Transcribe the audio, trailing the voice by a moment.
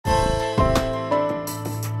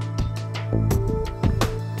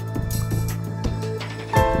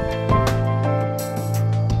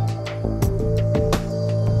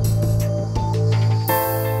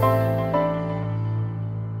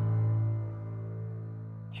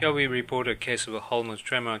Here we report a case of a Holmes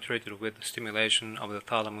Tremor treated with stimulation of the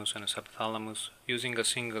thalamus and subthalamus using a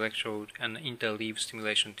single electrode and interleaved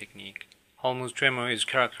stimulation technique. Holmes Tremor is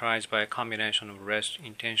characterized by a combination of rest,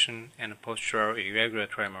 intention, and postural irregular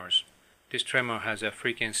tremors. This tremor has a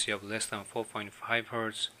frequency of less than 4.5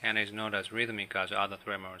 Hz and is not as rhythmic as other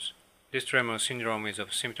tremors. This tremor syndrome is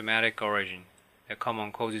of symptomatic origin. The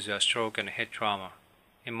common causes are stroke and head trauma.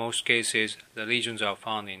 In most cases, the lesions are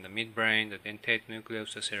found in the midbrain, the dentate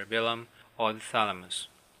nucleus, the cerebellum, or the thalamus.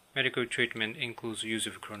 Medical treatment includes use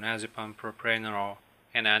of clonazepam, propranolol,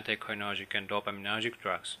 and anticholinergic and dopaminergic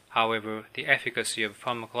drugs. However, the efficacy of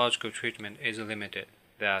pharmacological treatment is limited.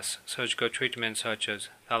 Thus, surgical treatments such as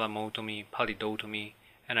thalamotomy, pallidotomy,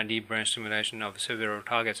 and a deep brain stimulation of several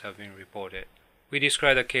targets have been reported. We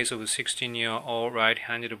describe the case of a 16-year-old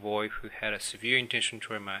right-handed boy who had a severe intention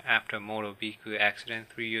tremor after a motor vehicle accident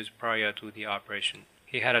 3 years prior to the operation.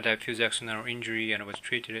 He had a diffuse axonal injury and was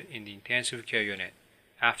treated in the intensive care unit.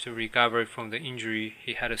 After recovery from the injury,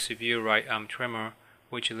 he had a severe right arm tremor,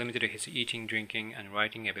 which limited his eating, drinking, and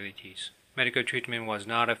writing abilities. Medical treatment was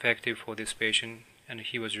not effective for this patient, and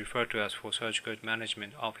he was referred to us for surgical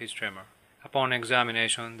management of his tremor. Upon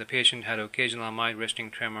examination, the patient had occasional mild resting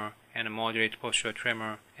tremor and a moderate postural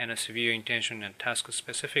tremor and a severe intention and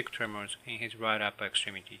task-specific tremors in his right upper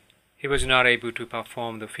extremity. He was not able to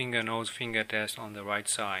perform the finger-nose-finger test on the right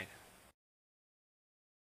side.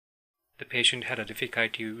 The patient had a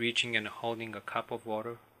difficulty reaching and holding a cup of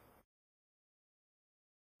water.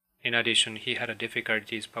 In addition, he had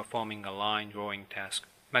difficulties performing a line drawing task.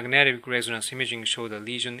 Magnetic resonance imaging showed a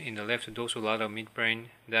lesion in the left dorsolateral midbrain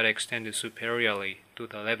that extended superiorly to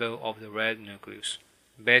the level of the red nucleus.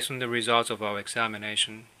 Based on the results of our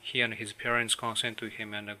examination, he and his parents consent to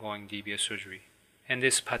him undergoing DBS surgery. In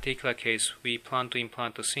this particular case, we plan to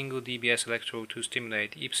implant a single DBS electrode to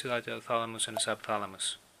stimulate ipsilateral thalamus and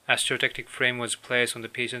subthalamus. A stereotactic frame was placed on the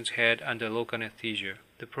patient's head under local anesthesia.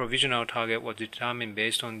 The provisional target was determined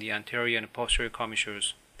based on the anterior and posterior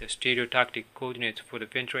commissures. The stereotactic coordinates for the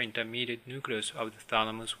ventral intermediate nucleus of the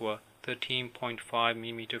thalamus were 13.5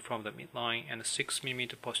 mm from the midline and 6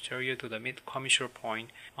 mm posterior to the mid-commissure point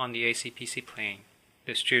on the ACPC plane.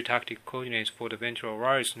 The stereotactic coordinates for the ventral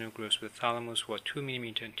oralis nucleus of the thalamus were 2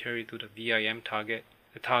 mm anterior to the VIM target.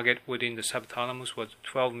 The target within the subthalamus was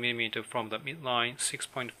 12 mm from the midline,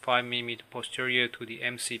 6.5 mm posterior to the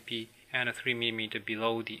MCP, and 3 mm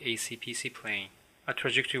below the ACPC plane. A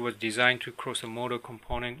trajectory was designed to cross the motor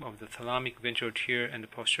component of the thalamic ventral tier and the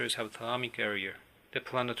posterior subthalamic area. The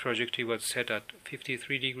planned trajectory was set at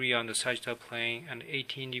 53 degrees on the sagittal plane and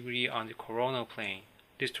 18 degrees on the coronal plane.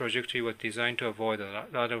 This trajectory was designed to avoid the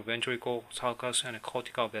lateral ventricle, sulcus, and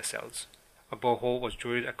cortical vessels. A borehole was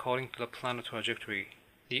drilled according to the planned trajectory.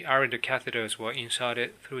 The arrowed catheters were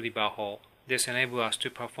inserted through the borehole. This enabled us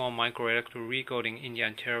to perform microelectrode recoding in the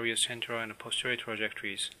anterior, central, and posterior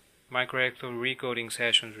trajectories. Microelectrode recoding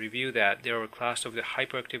sessions revealed that there were clusters of the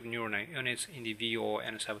hyperactive neuronal units in the VO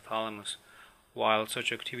and subthalamus, while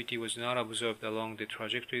such activity was not observed along the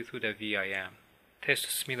trajectory through the VIM. Test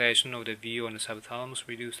stimulation of the VO and subthalamus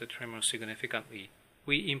reduced the tremor significantly.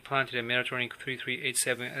 We implanted a Melatronic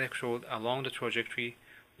 3387 electrode along the trajectory,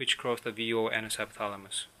 which crossed the VO and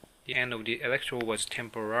subthalamus. The end of the electrode was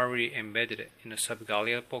temporarily embedded in the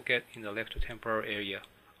subgaleal pocket in the left temporal area.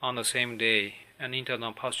 On the same day, an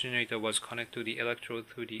internal pulse generator was connected to the electrode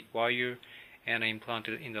through the wire and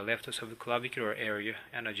implanted in the left subclavicular area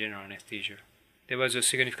under general anesthesia. There was a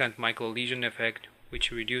significant microlesion effect, which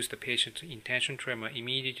reduced the patient's intention tremor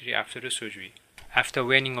immediately after the surgery. After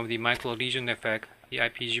waning of the microlesion effect, the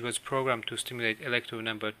IPG was programmed to stimulate electrode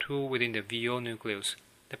number 2 within the VO nucleus.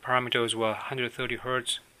 The parameters were 130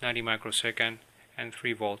 Hz, 90 microseconds, and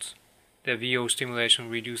 3 volts. The VO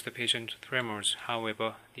stimulation reduced the patient's tremors.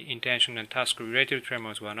 However, the intention and task-related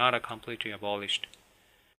tremors were not completely abolished.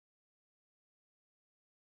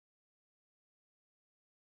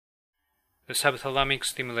 The subthalamic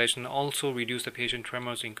stimulation also reduced the patient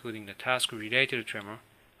tremors, including the task-related tremor.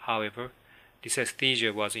 However,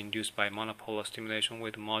 dysesthesia was induced by monopolar stimulation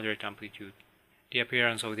with moderate amplitude. The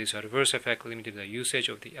appearance of this adverse effect limited the usage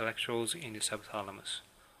of the electrodes in the subthalamus.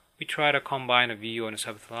 We tried to combine a VO and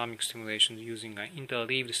subthalamic stimulation using an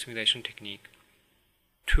interleaved stimulation technique.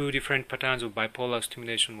 2 different patterns of bipolar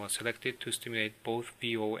stimulation were selected to stimulate both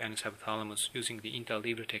VO and subthalamus using the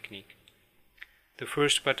interleaved technique. The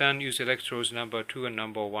first pattern used electrodes number 2 and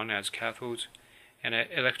number 1 as cathodes, and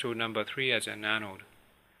electrode number 3 as an anode.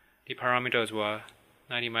 The parameters were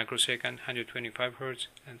 90 microseconds, 125 Hz,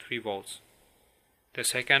 and 3 volts. The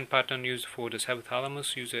second pattern used for the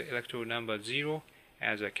subthalamus used electrode number 0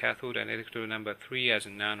 as a cathode and electrode number 3 as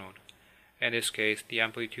an anode. In this case, the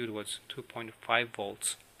amplitude was 2.5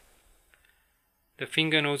 volts. The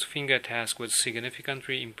finger-nose finger task was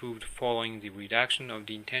significantly improved following the reduction of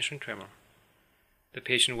the intention tremor. The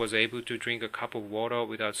patient was able to drink a cup of water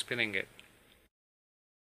without spilling it.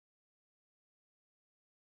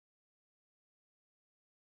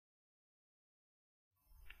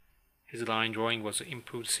 His line drawing was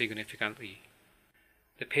improved significantly.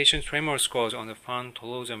 The patient's tremor scores on the Fan,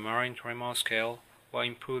 Toulouse, and Marine tremor scale were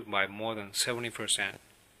improved by more than 70%.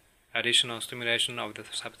 Additional stimulation of the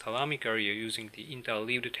subthalamic area using the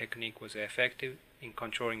interleaved technique was effective in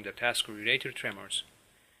controlling the task-related tremors.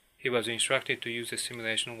 He was instructed to use the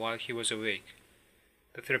stimulation while he was awake.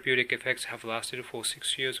 The therapeutic effects have lasted for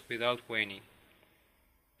 6 years without waning.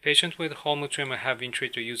 Patients with Holmes tremor have been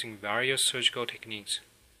treated using various surgical techniques.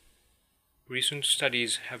 Recent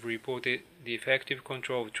studies have reported the effective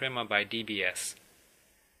control of tremor by DBS.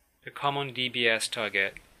 The common DBS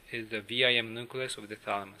target is the VIM nucleus of the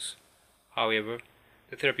thalamus. However,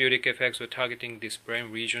 the therapeutic effects of targeting this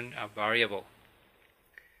brain region are variable.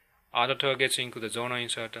 Other targets include the zona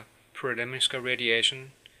incerta, prelemniscal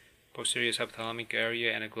radiation, posterior subthalamic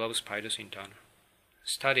area, and a globus pallidus interna.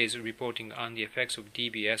 Studies reporting on the effects of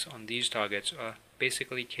DBS on these targets are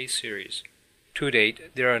basically case series. To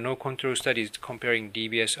date, there are no control studies comparing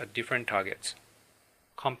DBS at different targets.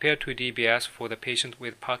 Compared to DBS for the patient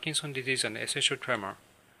with Parkinson's disease and essential tremor,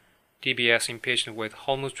 DBS in patients with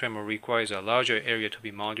Holmes tremor requires a larger area to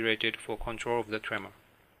be modulated for control of the tremor.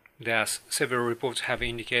 Thus, several reports have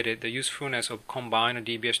indicated the usefulness of combined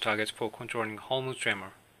DBS targets for controlling Holmes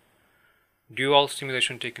tremor. Dual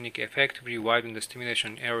stimulation technique effectively widens the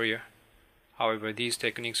stimulation area. However, these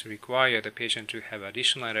techniques require the patient to have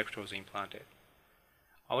additional electrodes implanted.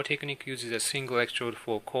 Our technique uses a single electrode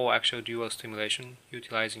for coaxial dual stimulation,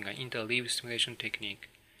 utilizing an interleaved stimulation technique.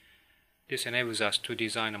 This enables us to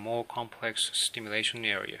design a more complex stimulation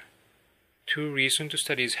area. 2 recent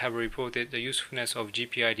studies have reported the usefulness of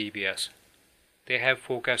GPI-DBS. They have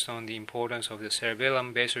focused on the importance of the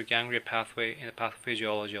cerebellum basal ganglia pathway in the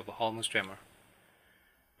pathophysiology of Holmes tremor.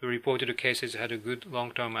 The reported cases had good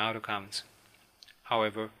long-term outcomes.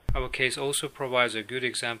 However, our case also provides a good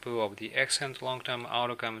example of the excellent long-term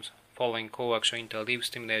outcomes following coaxial interleaved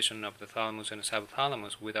stimulation of the thalamus and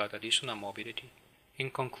subthalamus without additional morbidity. In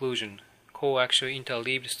conclusion, coaxial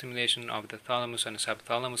interleaved stimulation of the thalamus and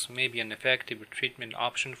subthalamus may be an effective treatment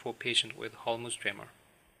option for patients with Holmes tremor.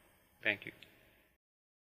 Thank you.